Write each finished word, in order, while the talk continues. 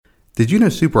Did you know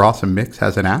Super Awesome Mix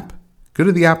has an app? Go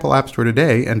to the Apple App Store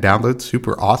today and download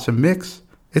Super Awesome Mix.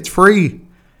 It's free.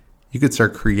 You could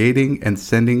start creating and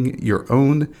sending your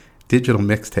own digital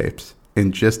mixtapes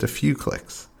in just a few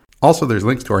clicks. Also, there's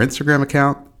links to our Instagram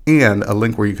account and a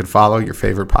link where you can follow your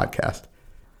favorite podcast.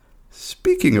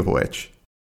 Speaking of which,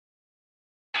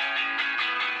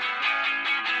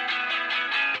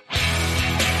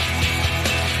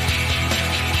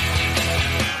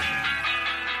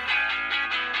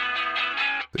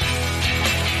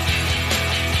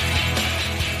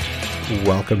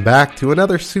 welcome back to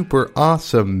another Super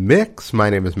Awesome Mix. My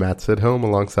name is Matt Sidholm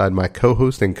alongside my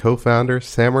co-host and co-founder,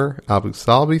 Samer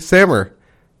Abusalbi. Samer,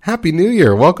 Happy New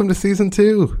Year. Welcome to Season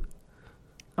 2.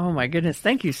 Oh my goodness.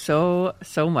 Thank you so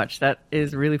much. That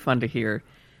is really fun to hear.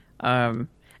 And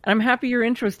I'm happy your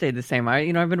intro stayed the same.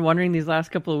 I've been wondering these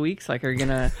last couple of weeks, like, are you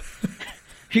gonna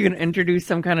introduce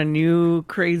some kind of new,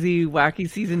 crazy, wacky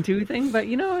Season 2 thing? But,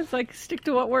 it's like, stick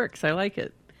to what works. I like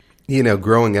it.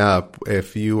 Growing up,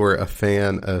 if you were a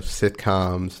fan of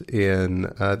sitcoms in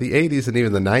the 80s and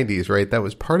even the 90s, right, that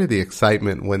was part of the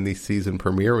excitement when the season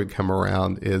premiere would come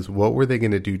around is what were they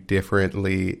going to do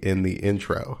differently in the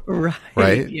intro?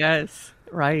 Right? Yes,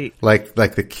 right. Like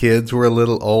the kids were a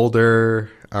little older.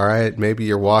 All right, maybe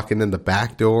you're walking in the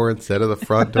back door instead of the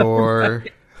front door.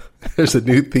 Right. There's a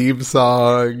new theme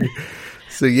song.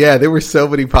 So, yeah, there were so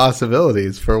many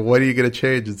possibilities for what are you going to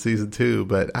change in Season 2.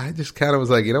 But I just kind of was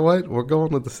like, you know what? We're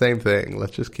going with the same thing.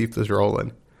 Let's just keep this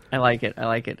rolling. I like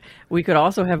it. We could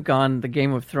also have gone the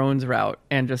Game of Thrones route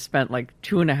and just spent like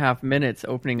 2.5 minutes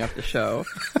opening up the show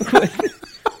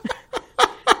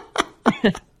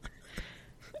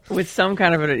with some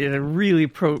kind of a really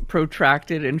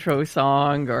protracted intro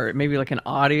song, or maybe like an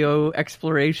audio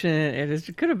exploration.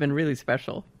 It could have been really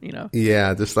special,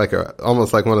 Yeah, just like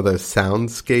almost like one of those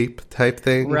soundscape type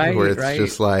things, right? Where it's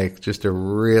right. just a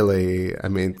really,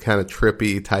 kind of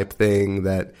trippy type thing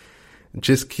that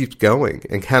just keeps going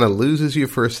and kind of loses you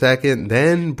for a second,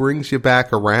 then brings you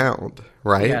back around,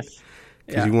 right? Yes.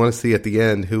 Because you want to see at the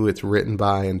end who it's written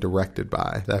by and directed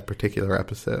by, that particular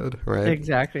episode, right?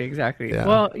 Exactly. Yeah.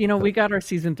 Well, we got our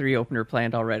Season 3 opener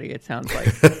planned already, it sounds like.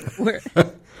 We're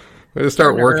going to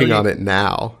start working on it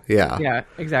now. Yeah. Yeah,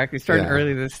 exactly. Starting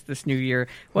early this new year.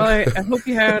 Well, I hope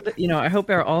you had, I hope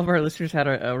all of our listeners had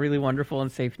a really wonderful and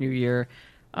safe new year.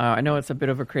 I know it's a bit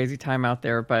of a crazy time out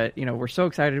there, but, we're so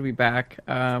excited to be back.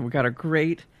 We got a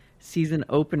great season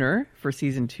opener for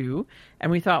Season 2,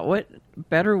 and we thought, what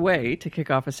better way to kick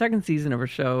off a second season of a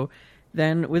show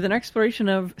than with an exploration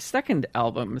of second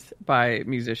albums by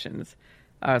musicians.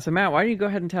 So Matt, why don't you go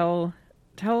ahead and tell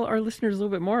our listeners a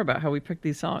little bit more about how we picked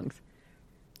these songs?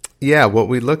 Yeah, what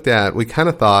we looked at, we kind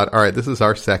of thought, all right, this is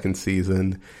our second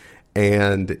season,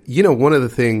 and one of the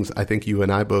things I think you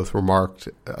and I both remarked,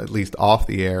 at least off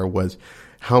the air, was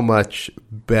how much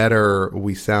better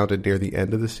we sounded near the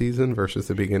end of the season versus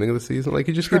the beginning of the season. Like,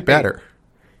 you just get better,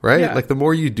 right? Yeah. Like, the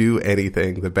more you do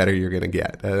anything, the better you're going to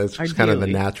get. That's just kind of the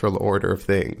natural order of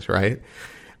things, right?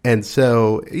 And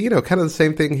so, kind of the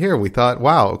same thing here. We thought,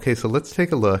 wow, okay, so let's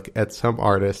take a look at some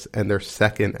artists and their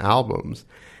second albums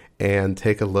and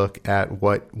take a look at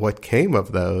what came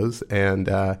of those. And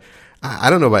I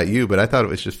don't know about you, but I thought it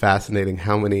was just fascinating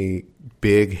how many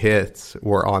big hits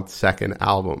were on second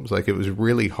albums. Like, it was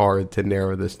really hard to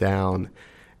narrow this down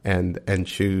and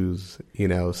choose,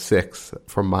 6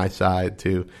 from my side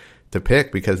to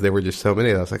pick, because there were just so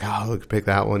many. I was like, oh, you could pick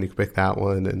that one, you could pick that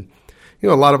one. And, a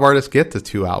lot of artists get to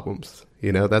 2 albums.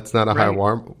 That's not a high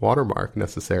watermark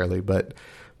necessarily, but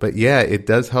yeah, it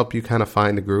does help you kind of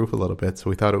find the groove a little bit. So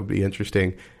we thought it would be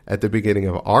interesting at the beginning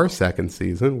of our second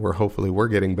season, where hopefully we're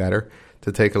getting better,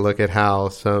 to take a look at how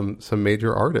some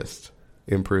major artists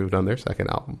improved on their second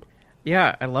album.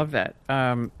 Yeah, I love that.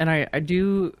 And I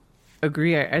do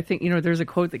agree. I think, there's a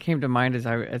quote that came to mind as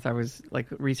I was like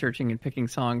researching and picking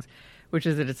songs, which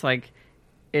is that it's like,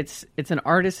 it's an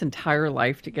artist's entire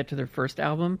life to get to their first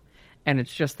album, and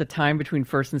it's just the time between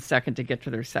first and second to get to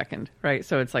their second, right?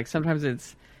 So it's like, sometimes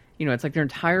it's, it's like their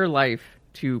entire life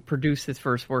to produce this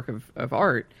first work of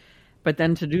art. But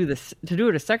then to do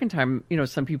it a second time,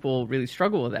 some people really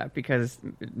struggle with that because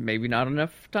maybe not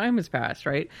enough time has passed,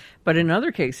 right? But in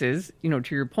other cases,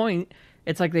 to your point,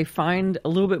 it's like they find a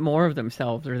little bit more of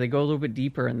themselves, or they go a little bit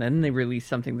deeper, and then they release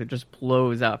something that just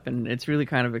blows up. And it's really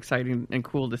kind of exciting and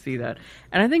cool to see that.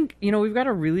 And I think, we've got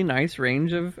a really nice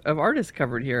range of artists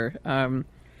covered here,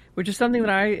 which is something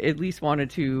that I at least wanted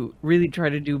to really try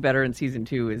to do better in Season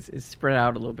 2 is spread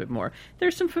out a little bit more.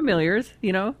 There's some familiars,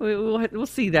 we'll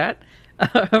see that.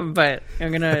 But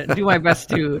I'm going to do my best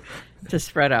to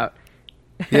spread out.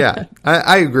 Yeah,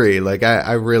 I agree. Like,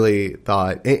 I really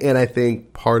thought, and I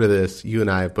think part of this, you and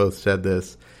I have both said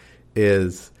this,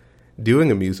 is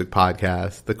doing a music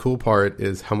podcast. The cool part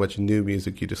is how much new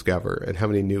music you discover and how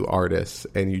many new artists,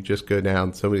 and you just go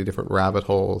down so many different rabbit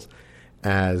holes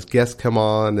as guests come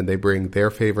on and they bring their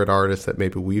favorite artists that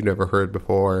maybe we've never heard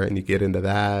before, and you get into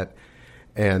that.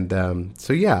 And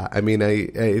so, yeah, I mean,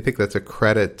 I think that's a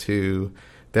credit to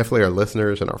definitely our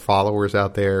listeners and our followers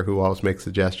out there who always make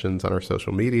suggestions on our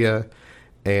social media,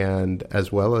 and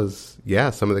as well as,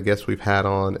 yeah, some of the guests we've had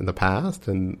on in the past,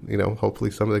 and, you know, hopefully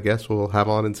some of the guests we'll have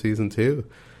on in season 2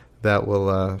 that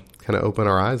will kind of open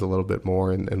our eyes a little bit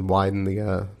more and widen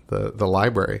the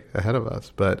library ahead of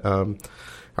us. But all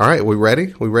right, we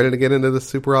ready? We ready to get into the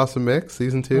Super Awesome Mix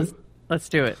season 2? Let's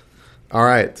do it. All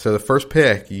right, so the first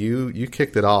pick, you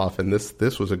kicked it off, and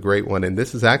this was a great one, and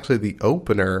this is actually the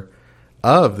opener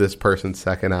of this person's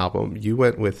second album. You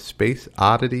went with Space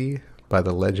Oddity by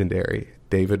the legendary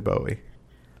David Bowie.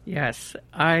 Yes,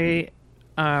 I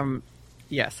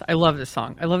love this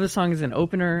song. I love this song as an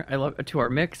opener. I love it to our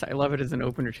mix. I love it as an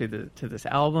opener to this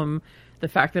album. The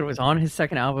fact that it was on his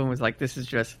second album was like, this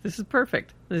is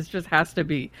perfect. This just has to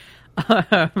be.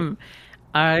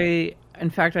 In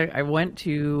fact, I went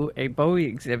to a Bowie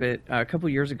exhibit a couple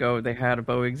years ago. They had a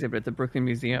Bowie exhibit at the Brooklyn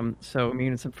Museum, so me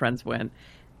and some friends went.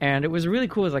 And it was really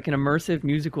cool. It was like an immersive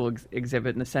musical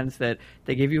exhibit in the sense that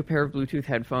they gave you a pair of Bluetooth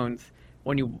headphones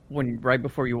right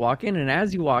before you walk in, and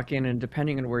as you walk in, and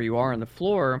depending on where you are on the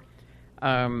floor,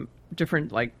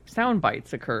 different like sound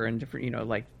bites occur, and different, you know,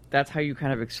 like that's how you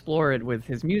kind of explore it with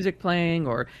his music playing,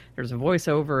 or there's a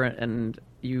voiceover, and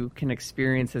you can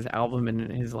experience his album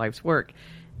and his life's work.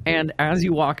 And as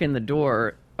you walk in the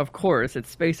door, of course,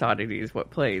 it's Space Oddity is what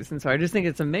plays. And so I just think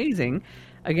it's amazing.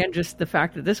 Again, just the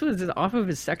fact that this was off of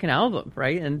his second album,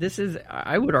 right? And this is,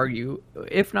 I would argue,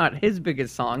 if not his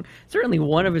biggest song, certainly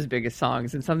one of his biggest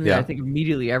songs, and something that I think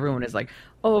immediately everyone is like,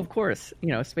 oh, of course, you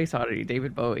know, Space Oddity,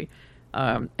 David Bowie.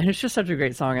 And it's just such a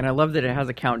great song, and I love that it has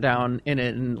a countdown in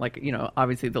it, and like, you know,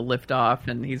 obviously the lift off,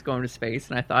 and he's going to space.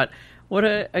 And I thought, what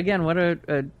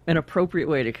an appropriate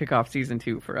way to kick off season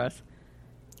 2 for us.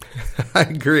 I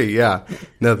agree. Yeah,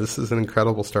 no, this is an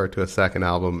incredible start to a second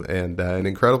album, and an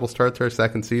incredible start to our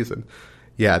second season.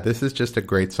 Yeah, this is just a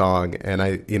great song, and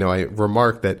I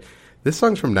remarked that this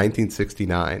song's from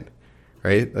 1969,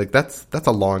 right? Like that's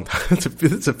a long time. It's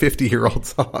a 50-year-old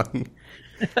song,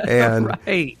 and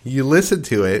right. You listen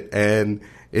to it, and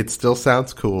it still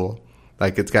sounds cool.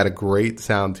 Like, it's got a great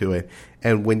sound to it,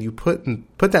 and when you put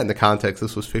that into context,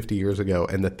 this was 50 years ago,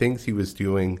 and the things he was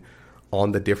doing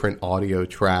on the different audio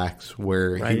tracks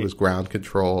where he was ground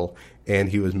control and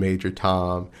he was Major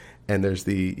Tom, and there's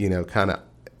the, you know, kind of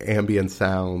ambient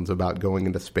sounds about going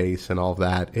into space and all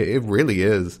that. It really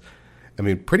is, I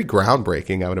mean, pretty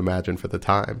groundbreaking, I would imagine, for the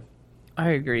time. I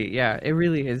agree. Yeah, it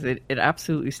really is. It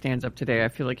absolutely stands up today. I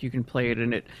feel like you can play it,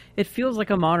 and it feels like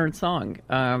a modern song,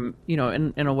 you know,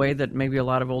 in a way that maybe a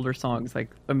lot of older songs like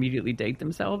immediately date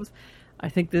themselves. I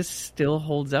think this still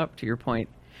holds up, to your point.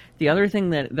 The other thing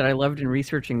that I loved in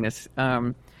researching this,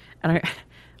 and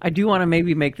I do want to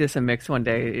maybe make this a mix one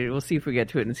day. We'll see if we get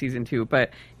to it in season 2.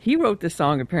 But he wrote this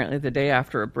song apparently the day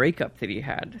after a breakup that he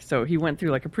had. So he went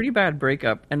through like a pretty bad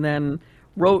breakup and then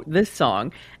wrote this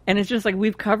song. And it's just like,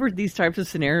 we've covered these types of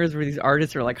scenarios where these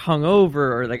artists are like hungover,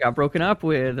 or they got broken up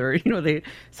with, or, you know, they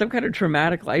some kind of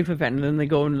traumatic life event, and then they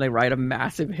go and they write a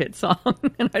massive hit song.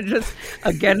 And I just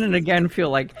again and again feel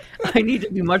like I need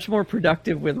to be much more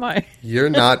productive with my You're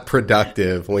not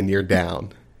productive when you're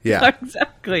down. Yeah.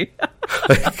 Exactly.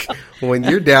 Like, when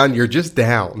you're down, you're just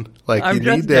down. Like, I'm you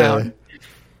just need to down.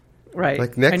 Right.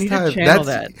 Like, next I need time to channel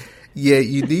that. Yeah,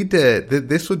 you need to.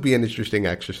 This would be an interesting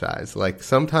exercise. Like,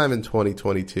 sometime in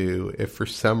 2022, if for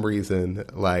some reason,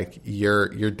 like, you're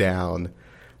down,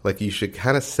 like, you should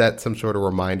kind of set some sort of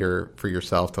reminder for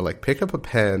yourself to, like, pick up a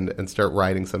pen and start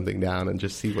writing something down and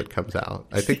just see what comes out.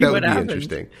 I think that would be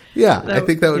interesting. Yeah, I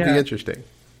think that would be interesting.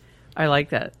 I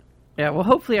like that. Yeah, well,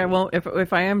 hopefully I won't.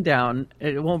 If I am down,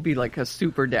 it won't be like a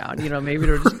super down. You know, maybe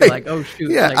it'll just be like, oh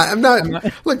shoot. Yeah, like, I'm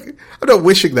not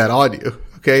wishing that on you.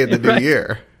 Okay, in the new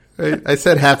year. I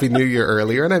said Happy New Year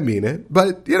earlier, and I mean it.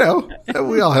 But, you know,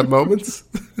 we all have moments.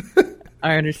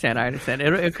 I understand.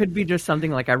 It could be just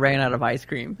something like I ran out of ice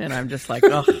cream, and I'm just like,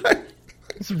 oh, I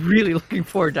was really looking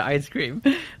forward to ice cream.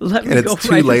 And it's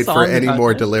too late for any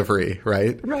more delivery,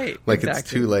 right? Right. Like, exactly. It's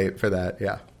too late for that,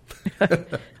 yeah.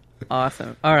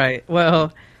 Awesome. All right.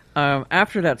 Well,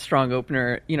 after that strong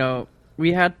opener, you know,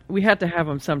 we had to have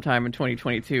him sometime in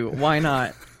 2022. Why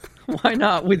not? Why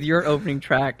not with your opening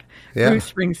track,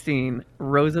 Bruce Springsteen,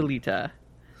 Rosalita?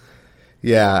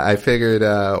 Yeah, I figured,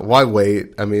 why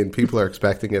wait? I mean, people are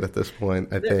expecting it at this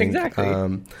point, I think. Exactly.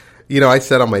 I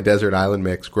said on my Desert Island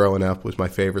Mix, Growing Up was my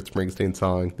favorite Springsteen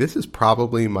song. This is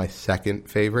probably my second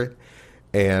favorite,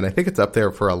 and I think it's up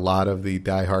there for a lot of the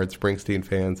diehard Springsteen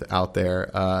fans out there.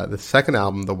 The second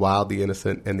album, The Wild, the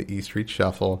Innocent, and the E Street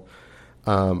Shuffle,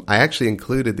 I actually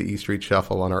included the E Street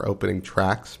Shuffle on our opening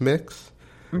tracks mix,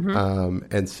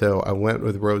 and so I went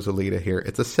with Rosalita here.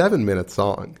 It's a 7-minute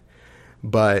song.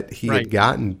 But he had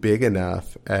gotten big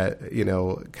enough at,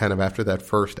 kind of after that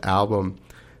first album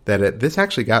that this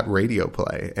actually got radio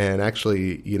play. And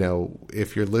actually,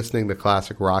 if you're listening to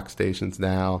classic rock stations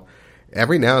now,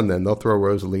 every now and then they'll throw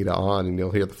Rosalita on and you'll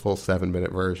hear the full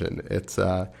 7-minute version. It's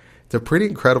a pretty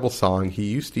incredible song. He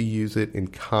used to use it in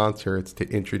concerts to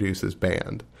introduce his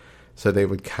band. So they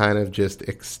would kind of just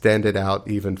extend it out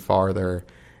even farther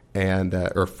and,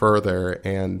 or further.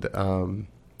 And,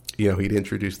 he'd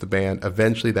introduce the band.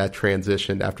 Eventually that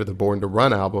transitioned after the Born to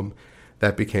Run album.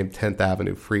 That became 10th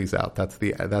Avenue Freeze Out. That's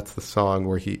the song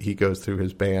where he goes through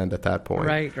his band at that point.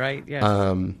 Right, yes.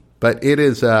 But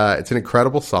it's an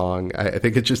incredible song. I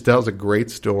think it just tells a great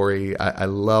story. I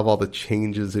love all the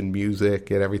changes in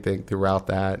music and everything throughout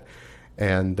that.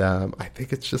 And I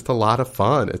think it's just a lot of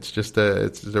fun. It's just a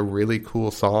really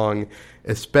cool song,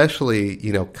 especially,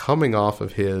 coming off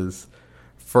of his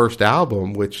first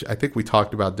album, which I think we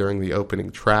talked about during the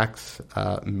opening tracks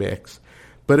mix,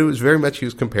 but it was very much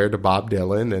used compared to Bob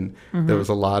Dylan, and there was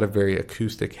a lot of very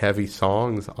acoustic heavy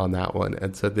songs on that one.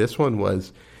 And so this one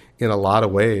was, in a lot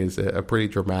of ways, a pretty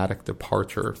dramatic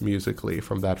departure musically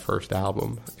from that first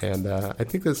album. And I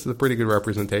think this is a pretty good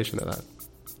representation of that.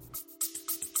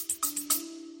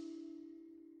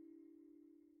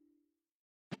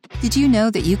 Did you know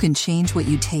that you can change what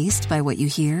you taste by what you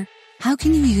hear? How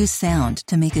can you use sound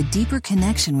to make a deeper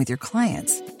connection with your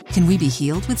clients? Can we be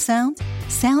healed with sound?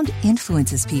 Sound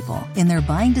influences people in their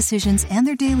buying decisions and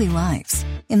their daily lives.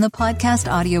 In the podcast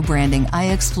Audio Branding, I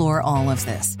explore all of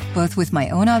this, both with my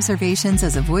own observations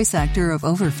as a voice actor of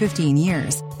over 15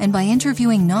 years and by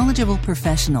interviewing knowledgeable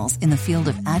professionals in the field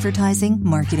of advertising,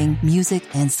 marketing, music,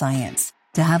 and science.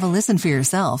 To have a listen for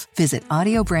yourself, visit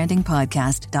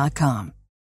audiobrandingpodcast.com.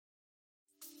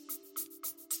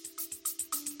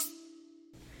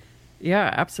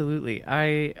 Yeah, absolutely.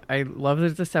 I love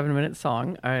that it's a 7-minute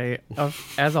song.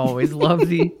 As always, love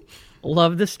the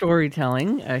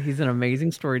storytelling. He's an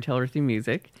amazing storyteller through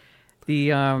music.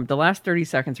 The last 30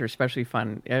 seconds are especially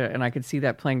fun, and I could see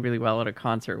that playing really well at a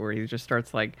concert where he just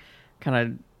starts like kind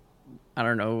of, I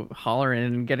don't know, hollering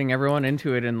and getting everyone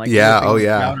into it and like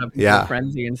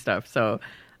frenzy and stuff. So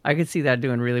I could see that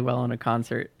doing really well in a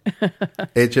concert.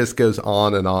 It just goes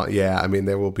on and on. Yeah, I mean,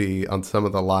 there will be, on some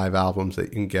of the live albums that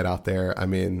you can get out there,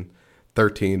 13,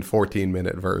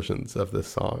 14-minute versions of this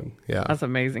song. Yeah. That's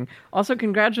amazing. Also,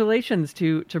 congratulations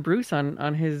to Bruce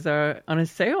on his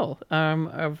sale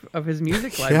of his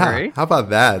music library. Yeah, how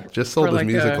about that? Just sold his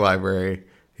music library.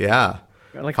 Yeah.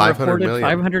 Like $500 million.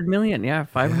 $500 million. Yeah,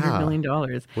 $500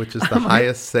 million. Which is the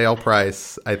highest sale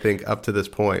price, I think, up to this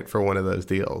point for one of those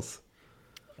deals.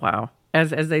 Wow.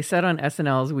 As they said on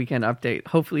SNL's Weekend Update,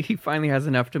 hopefully he finally has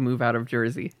enough to move out of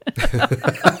Jersey.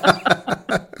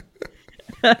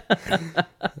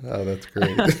 Oh, that's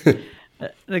great.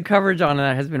 The coverage on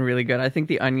that has been really good. I think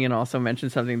The Onion also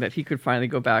mentioned something that he could finally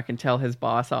go back and tell his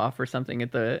boss off or something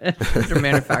at the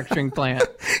manufacturing plant.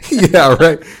 Yeah,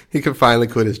 right. He could finally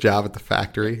quit his job at the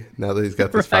factory now that he's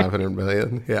got this $500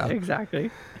 million. Yeah,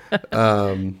 exactly.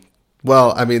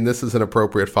 Well, I mean, this is an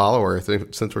appropriate follower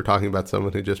since we're talking about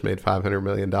someone who just made $500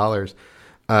 million.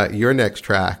 Your next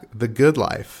track, The Good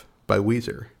Life by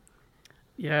Weezer.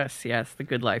 Yes, The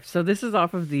Good Life. So this is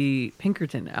off of the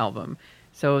Pinkerton album.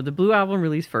 So the Blue album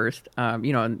released first.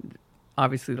 And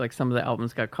obviously, like some of the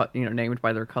albums got named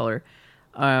by their color.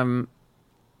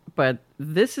 But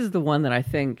this is the one that I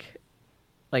think,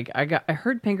 like, I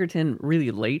heard Pinkerton really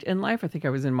late in life. I think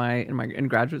I was in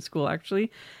graduate school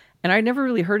actually. And I never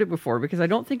really heard it before because I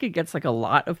don't think it gets like a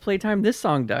lot of playtime. This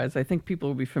song does. I think people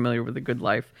will be familiar with The Good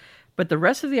Life. But the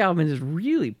rest of the album is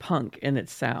really punk in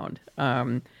its sound.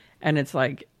 And it's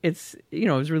like, it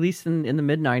was released in the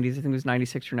mid-90s. I think it was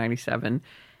 96 or 97.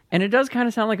 And it does kind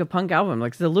of sound like a punk album.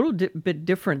 Like it's a little bit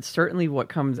different, certainly what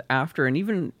comes after and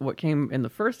even what came in the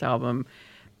first album.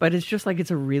 But it's just like, it's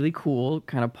a really cool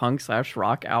kind of punk /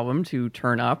 rock album to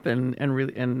turn up and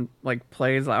really, and like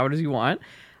play as loud as you want.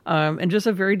 And just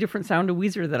a very different sound to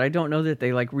Weezer that I don't know that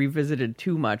they like revisited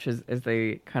too much as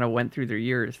they kind of went through their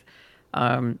years.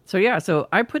 So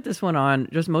I put this one on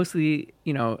just mostly,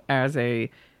 as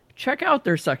a check out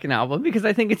their second album, because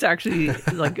I think it's actually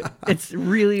like it's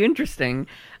really interesting,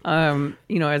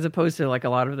 as opposed to like a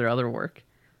lot of their other work.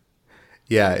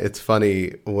 Yeah, it's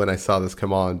funny when I saw this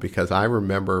come on, because I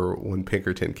remember when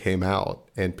Pinkerton came out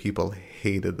and people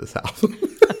hated this album.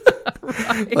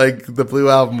 Right. Like, the Blue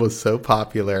Album was so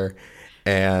popular,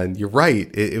 and you're right,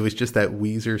 it was just that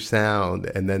Weezer sound,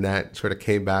 and then that sort of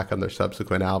came back on their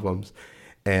subsequent albums.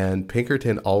 And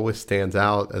Pinkerton always stands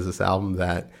out as this album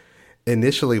that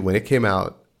initially, when it came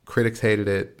out, critics hated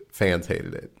it, fans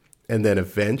hated it. And then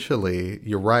eventually,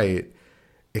 you're right,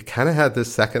 it kind of had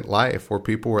this second life where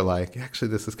people were like, actually,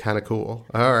 this is kind of cool.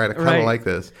 All right, I kind of like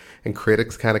this. And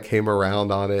critics kind of came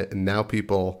around on it. And now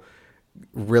people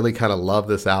really kind of love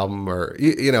this album, or,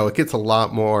 it gets a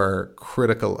lot more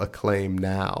critical acclaim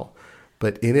now.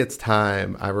 But in its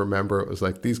time, I remember it was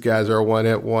like, these guys are a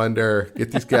one-hit wonder.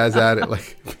 Get these guys at it.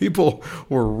 Like, people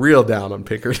were real down on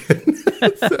Pinkerton.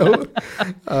 So,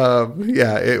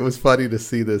 it was funny to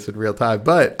see this in real time.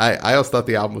 But I also thought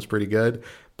the album was pretty good.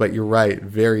 But you're right,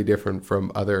 very different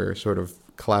from other sort of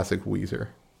classic Weezer.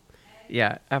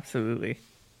 Yeah, absolutely.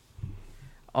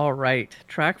 All right,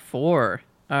 track 4.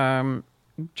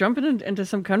 Jumping into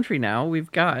some country now,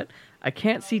 we've got I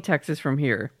Can't See Texas From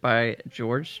Here by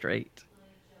George Strait.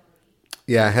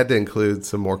 Yeah, I had to include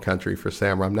some more country for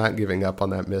Sam. I'm not giving up on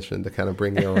that mission to kind of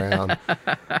bring you around.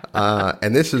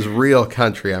 And this is real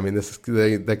country. I mean, this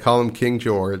is they call him King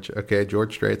George. Okay,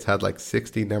 George Strait's had like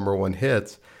 60 number one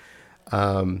hits.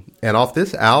 And off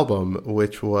this album,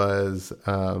 which was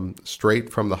Straight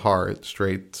from the Heart,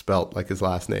 Strait spelt like his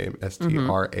last name,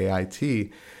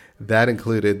 Strait, that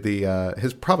included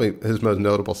his most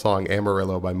notable song,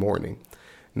 Amarillo by Morning.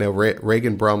 Now,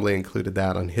 Reagan Brumley included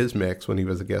that on his mix when he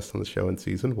was a guest on the show in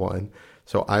season 1.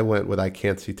 So I went with I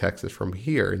Can't See Texas From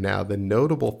Here. Now, the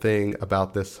notable thing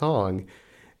about this song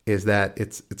is that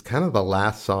it's kind of the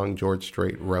last song George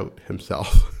Strait wrote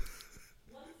himself.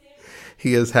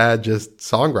 He has had just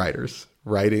songwriters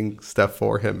writing stuff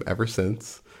for him ever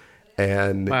since.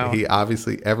 And He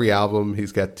obviously, every album,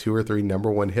 he's got 2 or 3 number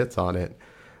one hits on it.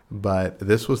 But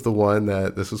this was the one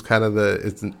this was kind of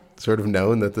it's sort of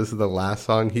known that this is the last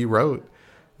song he wrote.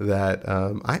 That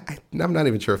I'm not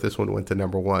even sure if this one went to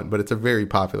number 1, but it's a very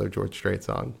popular George Strait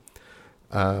song.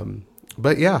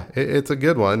 But yeah, it's a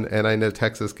good one. And I know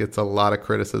Texas gets a lot of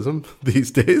criticism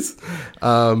these days.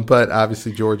 But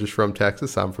obviously George is from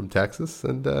Texas. I'm from Texas.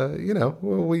 And,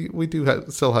 we do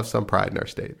still have some pride in our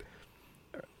state.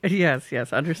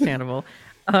 Yes, understandable.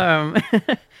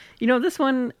 This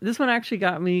one actually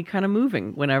got me kind of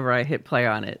moving whenever I hit play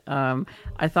on it.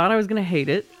 I thought I was going to hate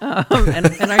it.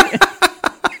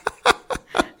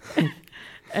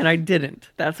 And I didn't.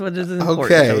 That's what is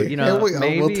important. Okay. So,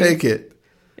 we'll take it.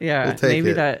 Yeah,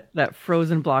 maybe that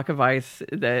frozen block of ice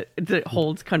that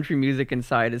holds country music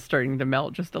inside is starting to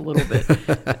melt just a little bit.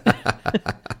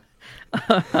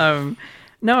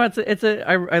 No,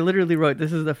 I literally wrote,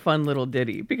 this is a fun little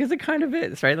ditty, because it kind of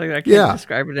is, right? Like, I can't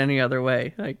describe it any other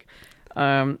way. Like,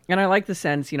 and I like the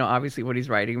sense, obviously what he's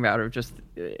writing about, of just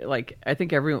like, I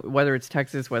think whether it's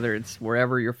Texas, whether it's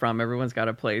wherever you're from, everyone's got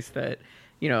a place that,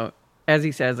 as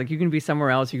he says, like, you can be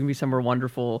somewhere else, you can be somewhere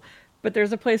wonderful, but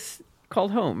there's a place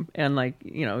called home, and like,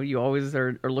 you always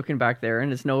are looking back there,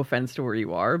 and it's no offense to where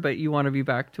you are, but you want to be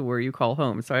back to where you call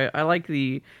home. So I like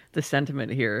the sentiment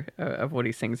here of what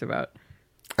he sings about.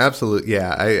 Absolutely.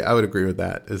 Yeah, I would agree with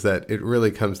that, is that it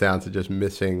really comes down to just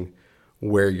missing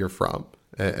where you're from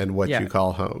and what you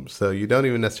call home. So you don't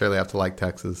even necessarily have to like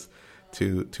Texas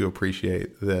to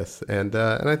appreciate this. And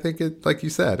I think it, like you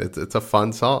said, it's a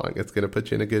fun song. It's going to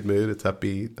put you in a good mood. It's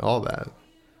upbeat, all that.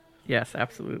 Yes,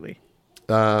 absolutely.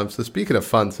 So speaking of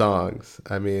fun songs,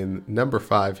 I mean, number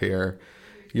 5 here,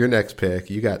 your next pick,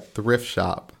 you got Thrift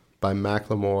Shop by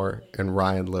Macklemore and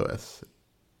Ryan Lewis.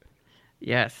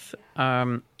 Yes.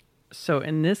 So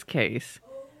in this case,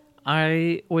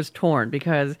 I was torn,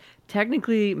 because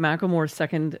technically Macklemore's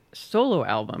second solo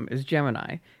album is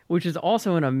Gemini, which is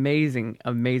also an amazing,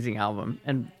 amazing album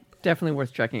and definitely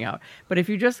worth checking out. But if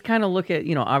you just kind of look at,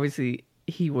 obviously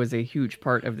he was a huge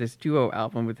part of this duo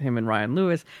album with him and Ryan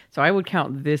Lewis. So I would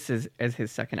count this as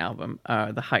his second album,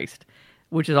 The Heist,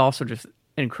 which is also just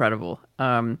incredible.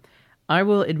 I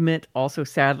will admit also,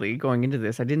 sadly, going into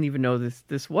this, I didn't even know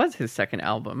this was his second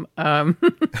album. So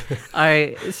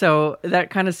that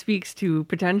kind of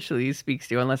potentially speaks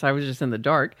to, unless I was just in the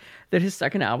dark, that his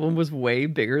second album was way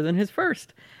bigger than his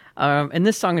first. And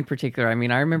this song in particular, I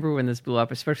mean, I remember when this blew up,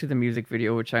 especially the music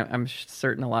video, which I'm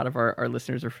certain a lot of our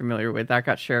listeners are familiar with. That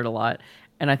got shared a lot.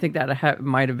 And I think that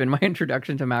might have been my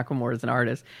introduction to Macklemore as an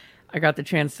artist. I got the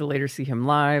chance to later see him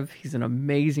live. He's an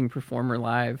amazing performer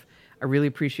live. I really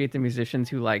appreciate the musicians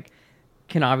who like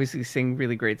can obviously sing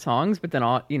really great songs, but then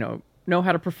all know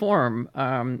how to perform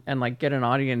and like get an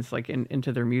audience like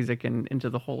into their music and into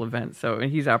the whole event. So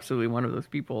and he's absolutely one of those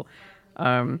people.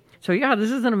 So yeah,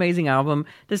 this is an amazing album.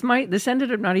 This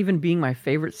ended up not even being my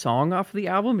favorite song off of the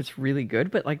album. It's really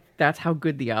good, but like that's how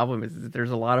good the album is.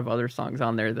 There's a lot of other songs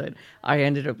on there that I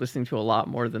ended up listening to a lot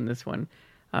more than this one.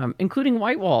 Including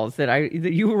White Walls that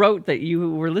you wrote that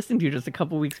you were listening to just a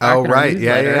couple weeks back. Oh, right.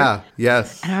 Yeah.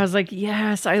 Yes. And I was like,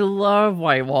 yes, I love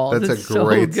White Walls. That's a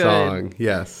great song.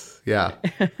 Yes. Yeah.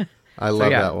 I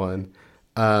love that one.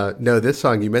 No, this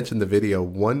song, you mentioned the video,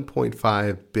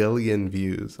 1.5 billion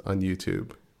views on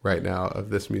YouTube right now of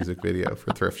this music video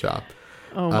for Thrift Shop.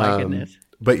 Oh my goodness.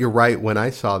 But you're right. When I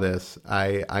saw this,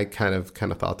 I kind of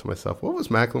thought to myself, what was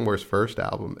Macklemore's first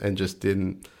album? And just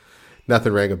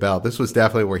nothing rang a bell. This was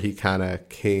definitely where he kind of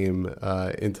came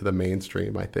into the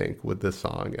mainstream, I think, with this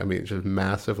song. I mean, just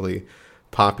massively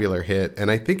popular hit. And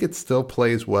I think it still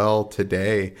plays well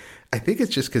today. I think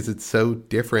it's just because it's so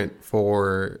different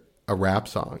for a rap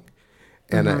song.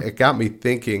 And it got me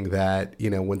thinking that,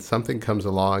 when something comes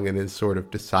along and is sort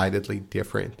of decidedly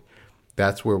different,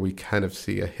 that's where we kind of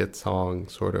see a hit song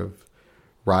sort of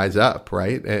rise up,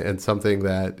 right? And something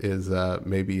that is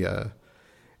maybe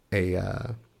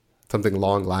something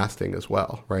long lasting as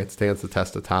well, right? Stands the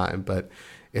test of time. But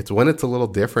it's when it's a little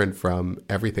different from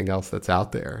everything else that's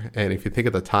out there. And if you think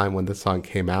of the time when this song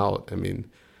came out, I mean,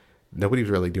 nobody's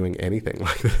really doing anything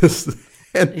like this.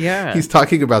 And he's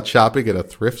talking about shopping at a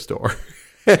thrift store.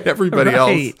 And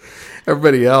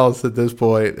everybody else at this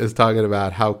point is talking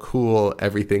about how cool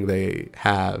everything they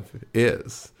have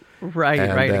is. Right,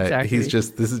 exactly.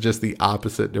 This is just the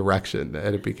opposite direction,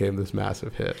 and it became this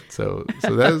massive hit. So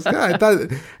that was, I thought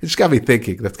it just got me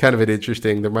thinking. That's kind of an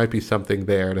interesting. There might be something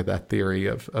there to that theory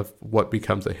of what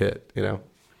becomes a hit.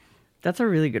 That's a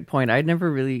really good point. I'd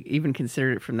never really even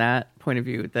considered it from that point of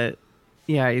view. That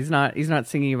he's not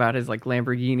singing about his like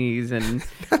Lamborghinis and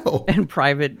and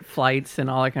private flights and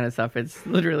all that kind of stuff. It's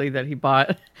literally that he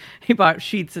bought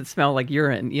sheets that smell like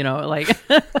urine.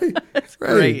 It's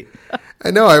great. I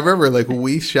know. I remember, like,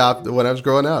 we shopped when I was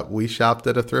growing up. We shopped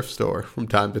at a thrift store from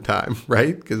time to time,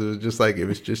 right? Because it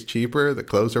was just cheaper. The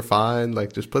clothes are fine.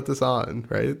 Like, just put this on,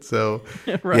 right? So,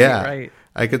 right.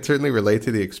 I could certainly relate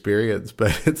to the experience,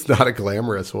 but it's not a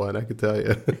glamorous one, I could tell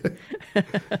you.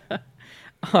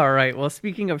 All right. Well,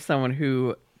 speaking of someone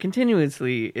who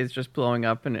continuously is just blowing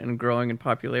up and growing in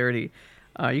popularity,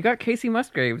 you got Kacey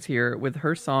Musgraves here with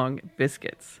her song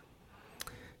 "Biscuits."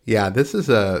 Yeah, this is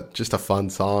just a fun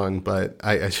song, but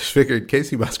I just figured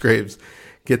Kacey Musgraves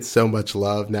gets so much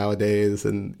love nowadays,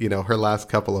 and her last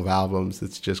couple of albums,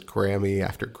 it's just Grammy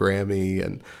after Grammy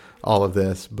and all of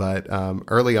this. But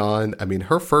early on, I mean,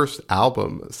 her first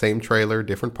album, same trailer,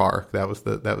 different park. That was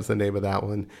the name of that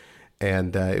one,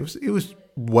 and it was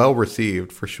well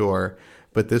received for sure.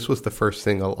 But this was the first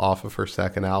single off of her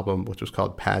second album, which was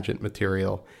called Pageant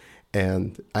Material,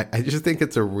 and I just think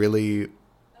it's a really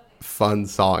fun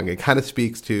song. It kind of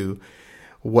speaks to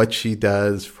what she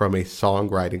does from a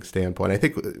songwriting standpoint. I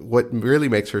think what really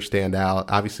makes her stand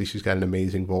out, obviously she's got an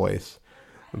amazing voice,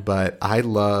 but I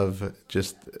love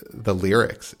just the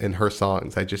lyrics in her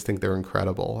songs. I just think they're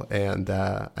incredible. And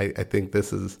I think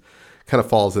this is kind of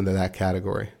falls into that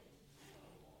category.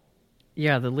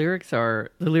 Yeah, the lyrics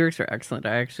are excellent.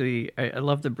 I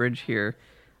love the bridge here,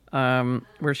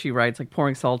 where she writes like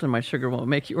pouring salt in my sugar won't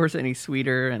make yours any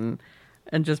sweeter, and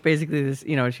just basically this,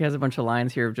 she has a bunch of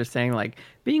lines here of just saying like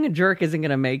being a jerk isn't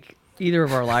going to make either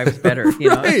of our lives better.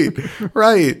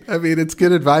 Right. I mean, it's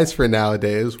good advice for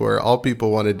nowadays where all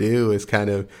people want to do is kind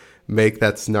of make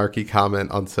that snarky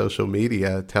comment on social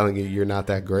media telling you you're not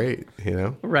that great,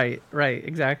 Right,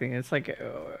 exactly. And it's like,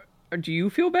 do you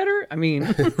feel better? I mean,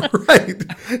 right.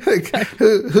 Like,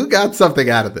 who got something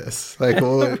out of this? Like,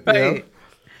 well, right.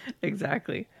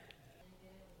 Exactly.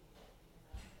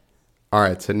 All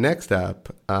right, so next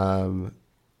up, and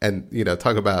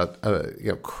talk about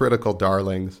critical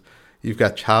darlings. You've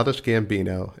got Childish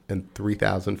Gambino and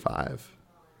 3005.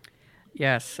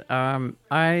 Yes,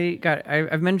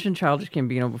 I've mentioned Childish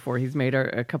Gambino before. He's made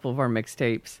a couple of our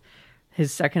mixtapes.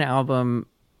 His second album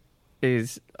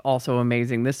is also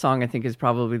amazing. This song I think is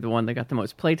probably the one that got the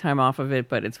most playtime off of it,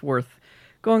 but it's worth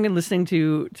going and listening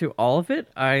to all of it.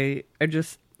 I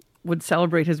just would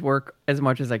celebrate his work as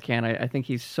much as I can. I think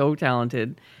he's so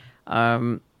talented.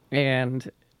 And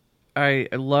I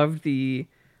love the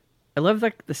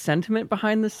sentiment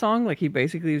behind this song. Like he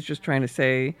basically is just trying to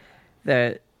say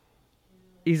that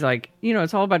he's like,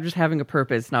 it's all about just having a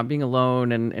purpose, not being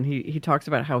alone. And he talks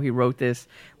about how he wrote this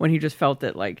when he just felt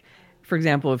that like for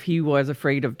example, if he was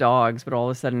afraid of dogs, but all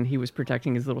of a sudden he was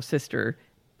protecting his little sister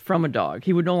from a dog,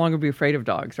 he would no longer be afraid of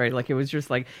dogs, right? Like it was just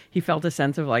like he felt a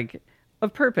sense of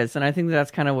of purpose, and I think that's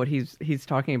kind of what he's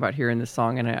talking about here in this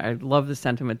song, and I love the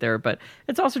sentiment there. But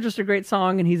it's also just a great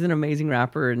song, and he's an amazing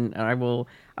rapper, and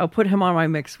I'll put him on my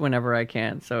mix whenever I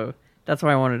can. So that's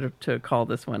why I wanted to call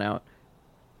this one out.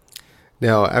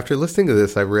 Now, after listening to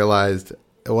this, I realized,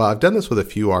 well, I've done this with a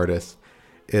few artists,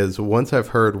 is once I've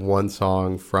heard one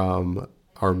song from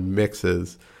our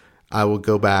mixes, I will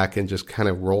go back and just kind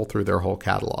of roll through their whole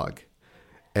catalog.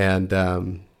 And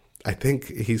I think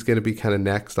he's going to be kind of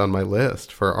next on my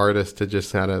list for artists to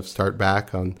just kind of start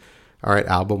back on, all right,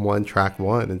 album 1, track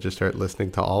 1, and just start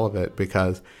listening to all of it,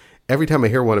 because every time I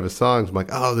hear one of his songs, I'm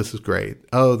like, oh, this is great.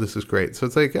 Oh, this is great. So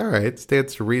it's like, all right, it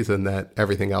stands to reason that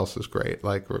everything else is great.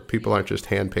 Like people aren't just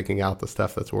handpicking out the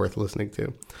stuff that's worth listening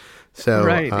to. So,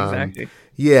 right, exactly.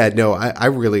 Yeah, no, I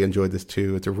really enjoyed this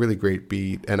too. It's a really great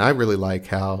beat. And I really like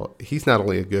how he's not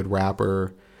only a good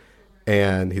rapper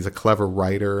and he's a clever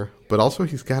writer, but also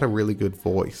he's got a really good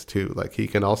voice too. Like he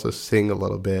can also sing a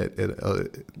little bit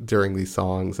during these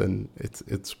songs, and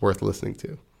it's worth listening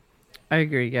to. I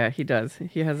agree. Yeah, he does.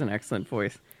 He has an excellent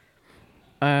voice.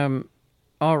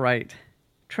 All right.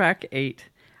 Track 8.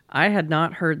 I had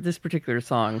not heard this particular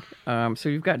song. So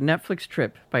you've got Netflix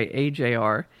Trip by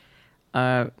AJR.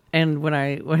 And when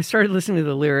I started listening to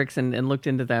the lyrics and looked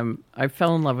into them, I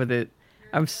fell in love with it.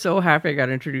 I'm so happy I got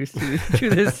introduced to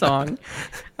this song.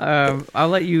 I'll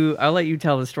let you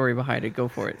tell the story behind it. Go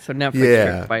for it. So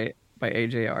Netflix Trip by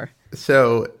AJR.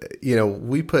 So,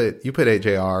 you put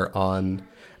AJR on.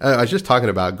 I was just talking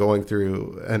about going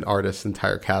through an artist's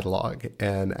entire catalog,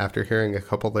 and after hearing a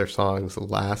couple of their songs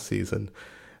last season,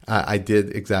 I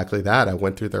did exactly that. I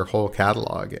went through their whole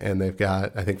catalog, and they've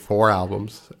got, I think, 4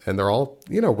 albums, and they're all,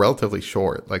 relatively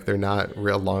short. Like they're not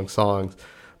real long songs,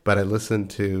 but I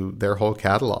listened to their whole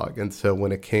catalog. And so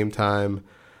when it came time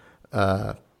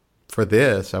for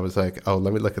this, I was like, oh,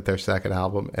 let me look at their second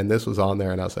album. And this was on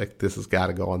there, and I was like, this has got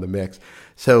to go on the mix.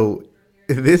 So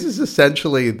this is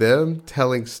essentially them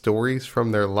telling stories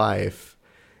from their life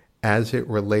as it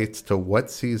relates to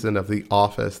what season of The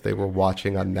Office they were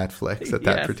watching on Netflix at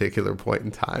that particular point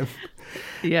in time.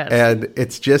 Yes. And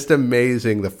it's just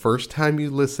amazing the first time you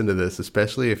listen to this,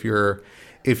 especially if you're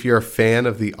a fan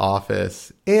of The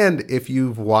Office and if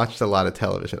you've watched a lot of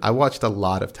television. I watched a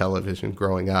lot of television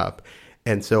growing up.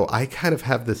 And so I kind of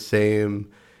have the same,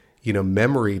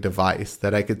 memory device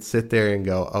that I could sit there and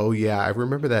go, oh yeah, I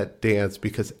remember that dance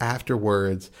because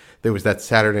afterwards there was that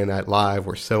Saturday Night Live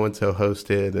where so-and-so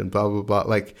hosted and blah, blah, blah.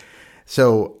 Like,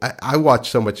 so I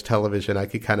watched so much television, I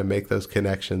could kind of make those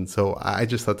connections. So I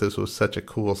just thought this was such a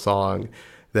cool song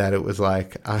that it was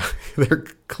like, they're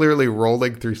clearly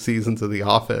rolling through seasons of The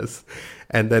Office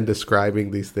and then describing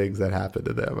these things that happened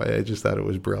to them. I just thought it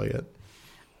was brilliant.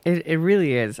 It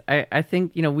really is. I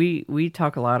think, we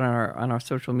talk a lot on our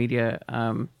social media,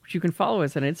 which you can follow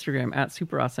us on Instagram at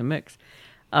Super Awesome Mix,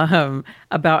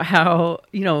 about how,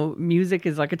 music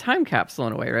is like a time capsule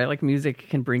in a way, right? Like music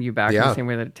can bring you back in the same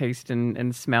way that it tastes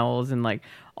and smells and like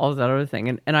all that other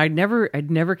thing. And I'd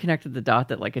never connected the dot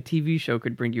that like a TV show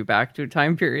could bring you back to a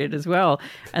time period as well.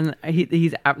 And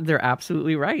they're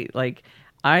absolutely right. Like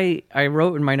I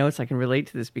wrote in my notes, I can relate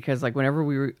to this because like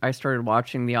whenever I started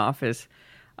watching The Office,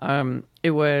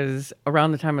 it was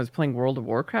around the time I was playing World of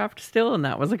Warcraft still, and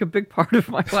that was like a big part of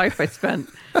my life. I spent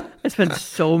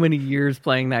so many years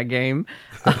playing that game.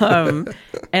 And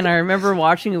I remember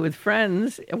watching it with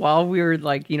friends while we were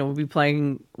like, we'd be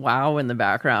playing WoW in the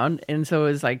background. And so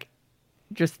it was like,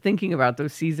 just thinking about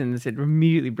those seasons, it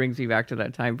immediately brings me back to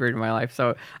that time period in my life.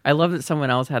 So I love that someone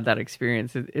else had that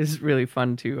experience. It is really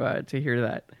fun to hear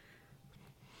that.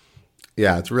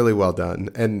 Yeah, it's really well done.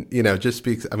 And, just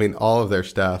speaks, all of their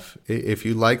stuff. If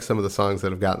you like some of the songs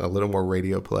that have gotten a little more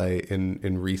radio play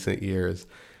in recent years,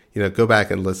 go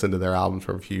back and listen to their albums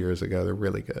from a few years ago. They're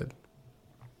really good.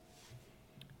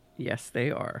 Yes,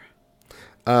 they are.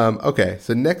 Okay,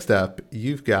 so next up,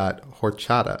 you've got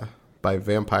Horchata by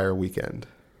Vampire Weekend.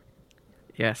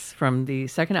 Yes, from the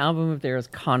second album of theirs,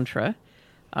 Contra.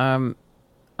 I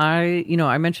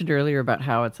mentioned earlier about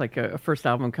how it's like a first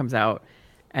album comes out,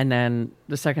 and then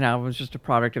the second album is just a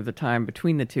product of the time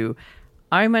between the two.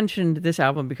 I mentioned this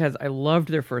album because I loved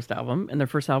their first album, and their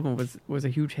first album was a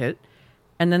huge hit.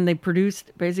 And then they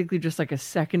produced basically just like a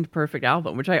second perfect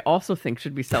album, which I also think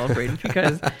should be celebrated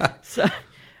because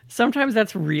sometimes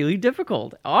that's really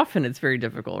difficult. Often it's very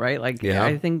difficult, right? Like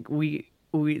I think we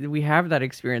have that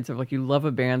experience of like you love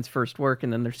a band's first work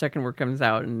and then their second work comes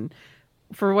out and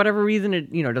for whatever reason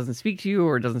it, doesn't speak to you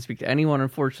or doesn't speak to anyone,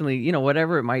 unfortunately,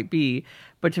 whatever it might be.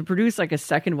 But to produce like a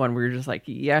second one where you're just like,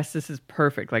 yes, this is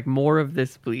perfect, like more of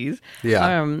this, please.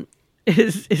 Yeah.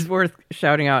 Is worth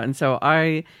shouting out. And so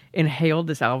I inhaled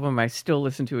this album. I still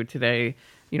listen to it today,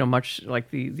 much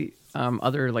like the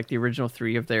other, like the original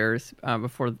 3 of theirs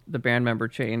before the band member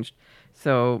changed.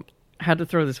 So had to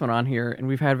throw this one on here, and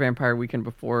we've had Vampire Weekend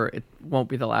before. It won't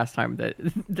be the last time that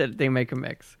that they make a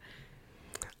mix.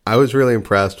 I was really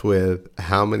impressed with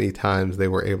how many times they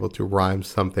were able to rhyme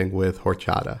something with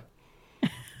horchata.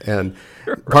 And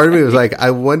right. Part of me was like,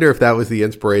 I wonder if that was the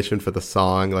inspiration for the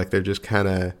song. Like they're just kind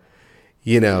of,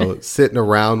 sitting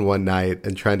around one night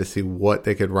and trying to see what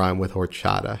they could rhyme with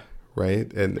horchata,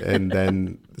 right? And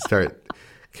then start,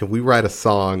 can we write a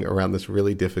song around this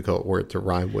really difficult word to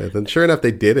rhyme with? And sure enough,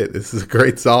 they did it. This is a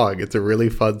great song. It's a really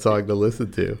fun song to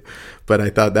listen to. But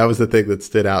I thought that was the thing that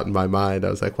stood out in my mind.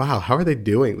 I was like, wow, how are they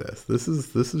doing this? This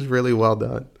is really well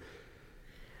done.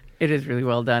 It is really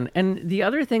well done. And the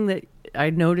other thing that I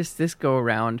noticed this go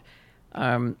around,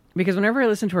 because whenever I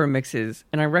listen to our mixes,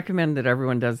 and I recommend that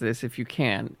everyone does this if you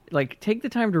can, like take the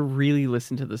time to really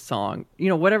listen to the song,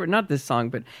 whatever, not this song,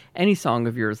 but any song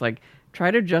of yours, like try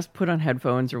to just put on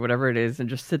headphones or whatever it is and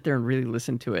just sit there and really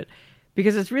listen to it,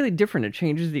 because it's really different. It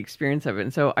changes the experience of it.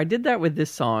 And so I did that with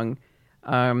this song,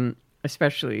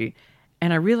 especially.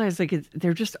 And I realized like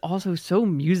they're just also so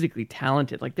musically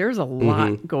talented. Like there's a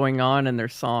lot going on in their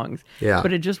songs,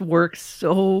 but it just works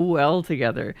so well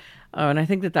together. And I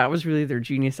think that was really their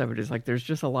genius of it, is like there's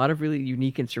just a lot of really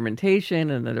unique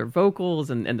instrumentation and their vocals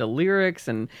and the lyrics,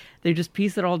 and they just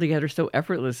piece it all together so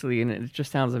effortlessly, and it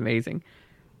just sounds amazing.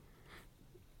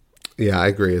 Yeah, I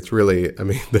agree. It's really,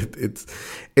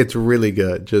 it's really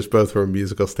good, just both from a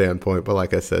musical standpoint, but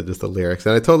like I said, just the lyrics.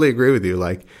 And I totally agree with you.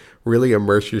 Like, really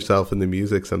immerse yourself in the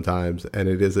music sometimes, and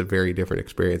it is a very different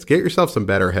experience. Get yourself some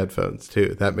better headphones,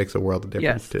 too. That makes a world of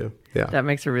difference, too. Yeah, that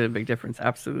makes a really big difference.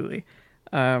 Absolutely.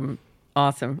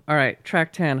 Awesome. All right,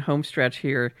 track 10, home stretch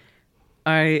here.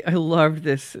 I loved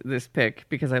this pick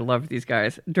because I loved these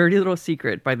guys. Dirty Little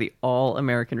Secret by the All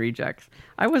American Rejects.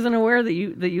 I wasn't aware that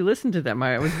you listened to them.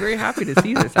 I was very happy to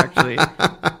see this, actually.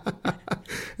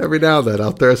 Every now and then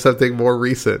I'll throw something more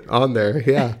recent on there.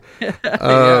 Yeah.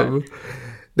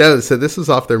 No, so this was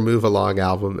off their Move Along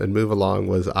album, and Move Along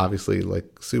was obviously like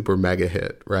super mega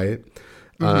hit, right?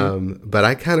 But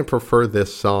I kind of prefer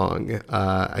this song.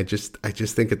 I just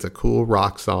think it's a cool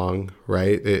rock song,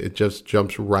 right? It just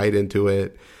jumps right into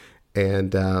it.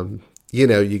 And,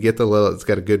 you get it's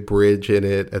got a good bridge in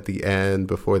it at the end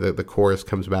before the chorus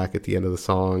comes back at the end of the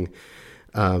song.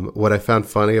 What I found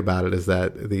funny about it is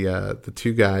that the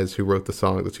 2 guys who wrote the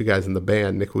song, the 2 guys in the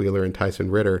band, Nick Wheeler and Tyson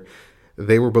Ritter,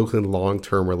 they were both in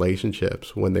long-term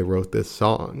relationships when they wrote this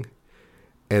song.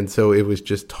 And so it was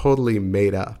just totally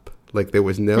made up. Like there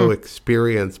was no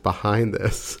experience behind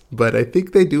this. But I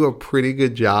think they do a pretty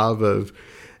good job of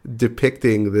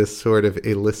depicting this sort of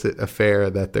illicit affair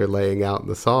that they're laying out in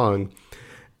the song.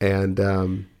 And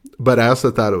but I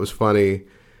also thought it was funny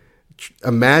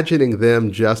imagining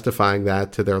them justifying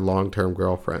that to their long-term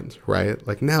girlfriends, right?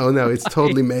 Like, no, it's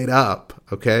totally made up,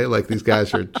 okay? Like, these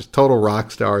guys are just total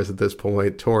rock stars at this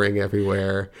point, touring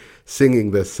everywhere,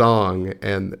 singing this song,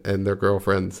 and their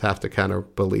girlfriends have to kind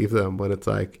of believe them when it's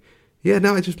like, yeah,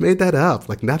 no, I just made that up.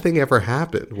 Like, nothing ever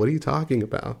happened. What are you talking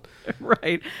about?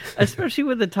 Right. Especially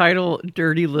with the title,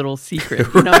 Dirty Little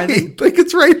Secret. Right. I think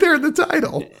it's right there in the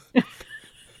title.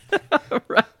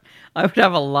 Right. I would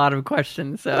have a lot of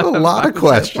questions. A lot of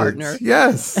questions.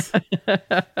 Yes.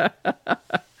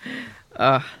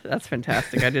 That's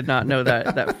fantastic. I did not know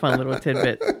that fun little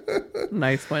tidbit.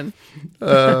 Nice one.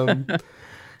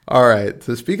 All right.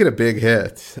 So speaking of big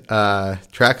hits,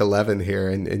 track 11 here,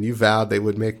 and you vowed they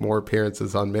would make more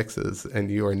appearances on mixes, and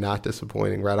you are not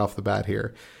disappointing right off the bat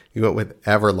here. You went with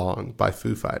Everlong by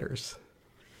Foo Fighters.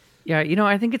 Yeah,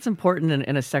 I think it's important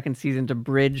in a second season to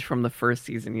bridge from the first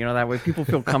season. That way people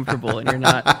feel comfortable and you're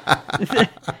not,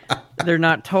 they're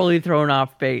not totally thrown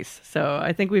off base. So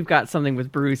I think we've got something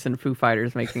with Bruce and Foo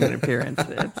Fighters making an appearance.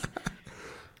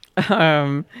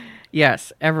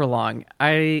 Yes, Everlong.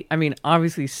 I mean,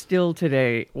 obviously still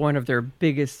today, one of their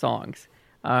biggest songs.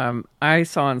 I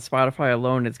saw on Spotify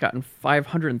alone, it's gotten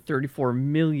 534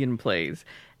 million plays.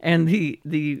 And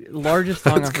the largest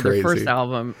song off of the first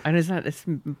album, and it's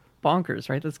bonkers,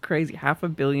 right? That's crazy.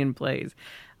 500 million plays,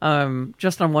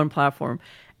 just on one platform.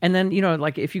 And then,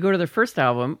 like if you go to their first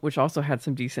album, which also had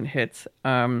some decent hits,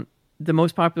 the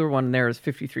most popular one there is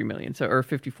 53 million, or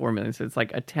 54 million. So it's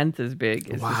like a tenth as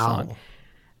big as the song.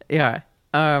 Yeah.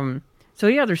 So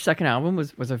yeah, their second album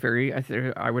was a very,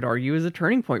 I would argue, is a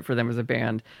turning point for them as a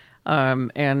band.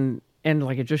 And and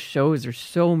like it just shows there's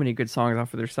so many good songs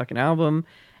off of their second album.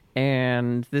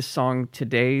 And this song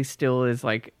today still is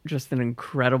like just an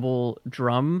incredible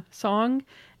drum song.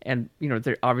 And, you know,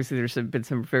 there's been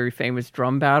some very famous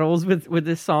drum battles with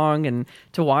this song. And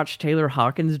to watch Taylor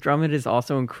Hawkins drum it is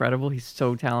also incredible. He's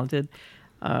so talented.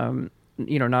 You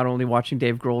know, not only watching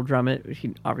Dave Grohl drum it,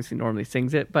 he obviously normally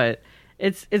sings it, but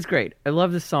it's great. I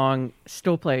love this song.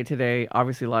 Still play it today.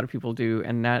 Obviously, a lot of people do.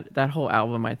 And that whole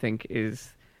album, I think,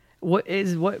 is what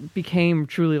became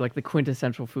truly like the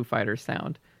quintessential Foo Fighters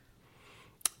sound.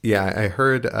 Yeah, I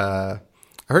heard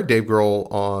Dave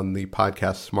Grohl on the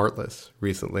podcast Smartless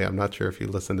recently. I'm not sure if you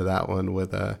listened to that one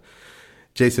with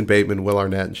Jason Bateman, Will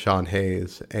Arnett, and Sean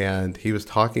Hayes. And he was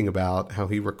talking about how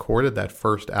he recorded that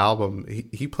first album.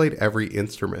 He played every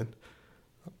instrument.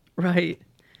 Right.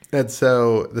 And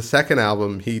so the second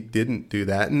album, he didn't do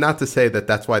that. And not to say that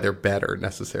that's why they're better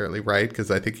necessarily, right?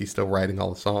 Because I think he's still writing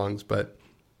all the songs. But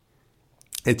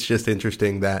it's just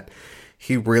interesting that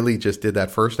he really just did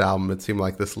that first album. It seemed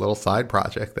like this little side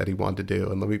project that he wanted to do.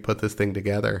 And let me put this thing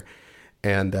together.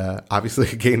 And obviously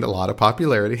it gained a lot of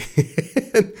popularity.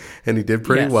 and he did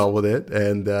pretty well with it.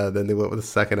 And then they went with the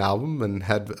second album and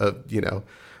had,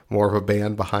 more of a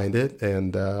band behind it.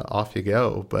 And off you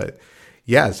go. But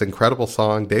yeah, it's an incredible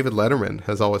song. David Letterman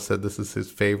has always said this is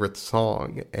his favorite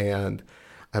song. And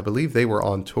I believe they were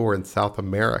on tour in South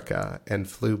America and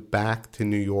flew back to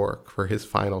New York for his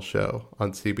final show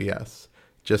on CBS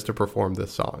just to perform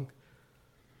this song.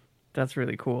 That's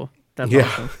really cool. That's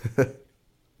awesome.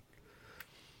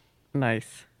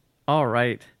 Nice. All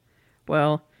right.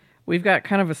 Well, we've got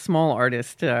kind of a small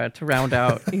artist to round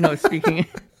out. You know,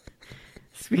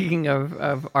 speaking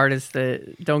of artists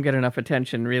that don't get enough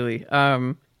attention, really.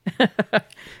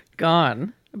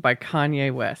 Gone by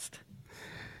Kanye West.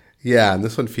 Yeah, and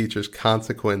this one features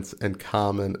Consequence and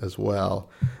Common as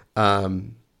well.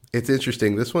 It's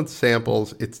interesting. This one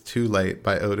samples It's Too Late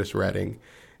by Otis Redding.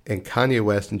 And Kanye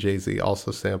West and Jay-Z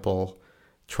also sample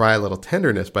Try a Little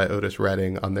Tenderness by Otis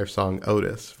Redding on their song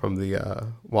Otis from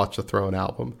the Watch the Throne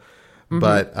album. Mm-hmm.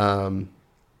 But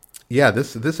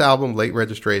this album, Late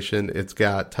Registration, it's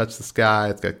got Touch the Sky,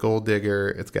 it's got Gold Digger,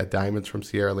 it's got Diamonds from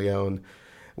Sierra Leone,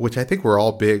 which I think were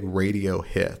all big radio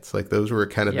hits. Like those were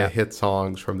kind of the hit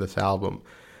songs from this album.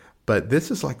 But this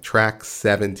is like track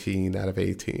 17 out of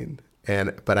 18.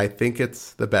 But I think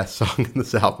it's the best song in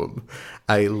this album.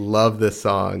 I love this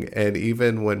song. And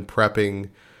even when prepping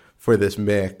for this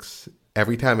mix,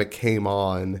 every time it came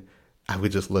on, I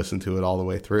would just listen to it all the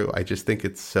way through. I just think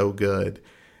it's so good.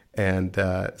 And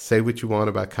say what you want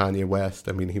about Kanye West.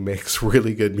 I mean, he makes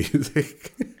really good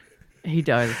music. He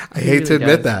does. I hate to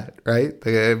admit that, right?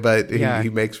 But he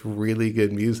makes really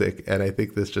good music. And I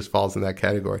think this just falls in that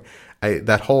category.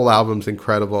 That whole album's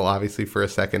incredible, obviously, for a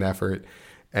second effort.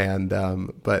 And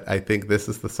but I think this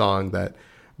is the song that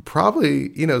probably,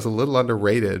 is a little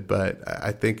underrated, but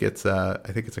I think it's a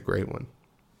great one.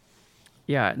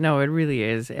 Yeah, no, it really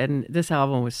is. And this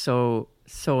album was so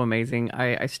amazing.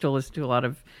 I still listen to a lot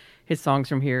of his songs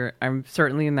from here. I'm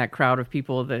certainly in that crowd of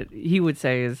people that he would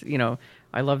say is,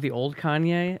 I love the old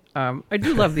Kanye. I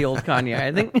do love the old Kanye.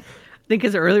 I think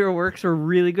his earlier works were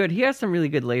really good. He has some really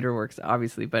good later works,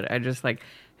 obviously, but I just like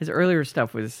his earlier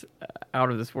stuff was out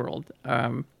of this world.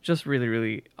 Just really,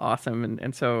 really awesome.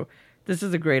 And so this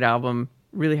is a great album.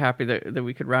 Really happy that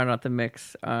we could round out the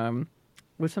mix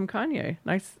with some Kanye.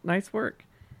 Nice work.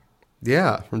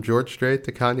 Yeah, from George Strait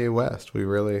to Kanye West. We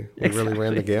really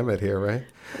ran the gamut here, right?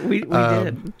 We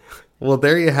did. Well,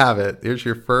 there you have it. There's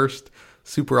your first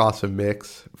super awesome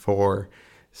mix for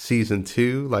season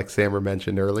 2. Like Sammer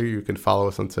mentioned earlier, you can follow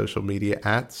us on social media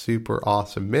at Super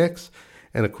Awesome Mix.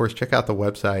 And of course, check out the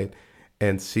website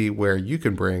and see where you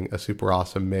can bring a super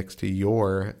awesome mix to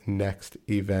your next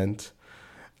event.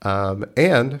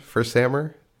 And for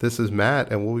Sammer, this is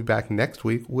Matt, and we'll be back next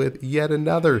week with yet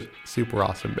another super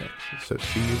awesome mix. So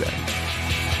see you then.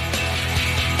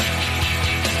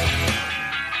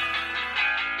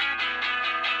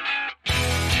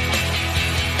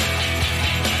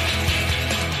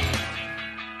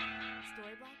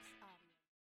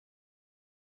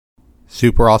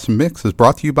 Super Awesome Mix is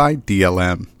brought to you by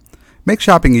DLM. Make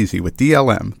shopping easy with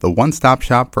DLM, the one-stop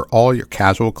shop for all your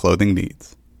casual clothing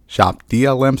needs. Shop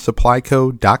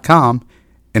DLMsupplyco.com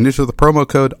and enter the promo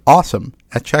code AWESOME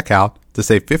at checkout to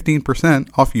save 15%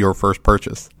 off your first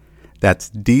purchase. That's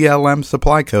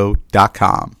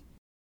DLMsupplyco.com.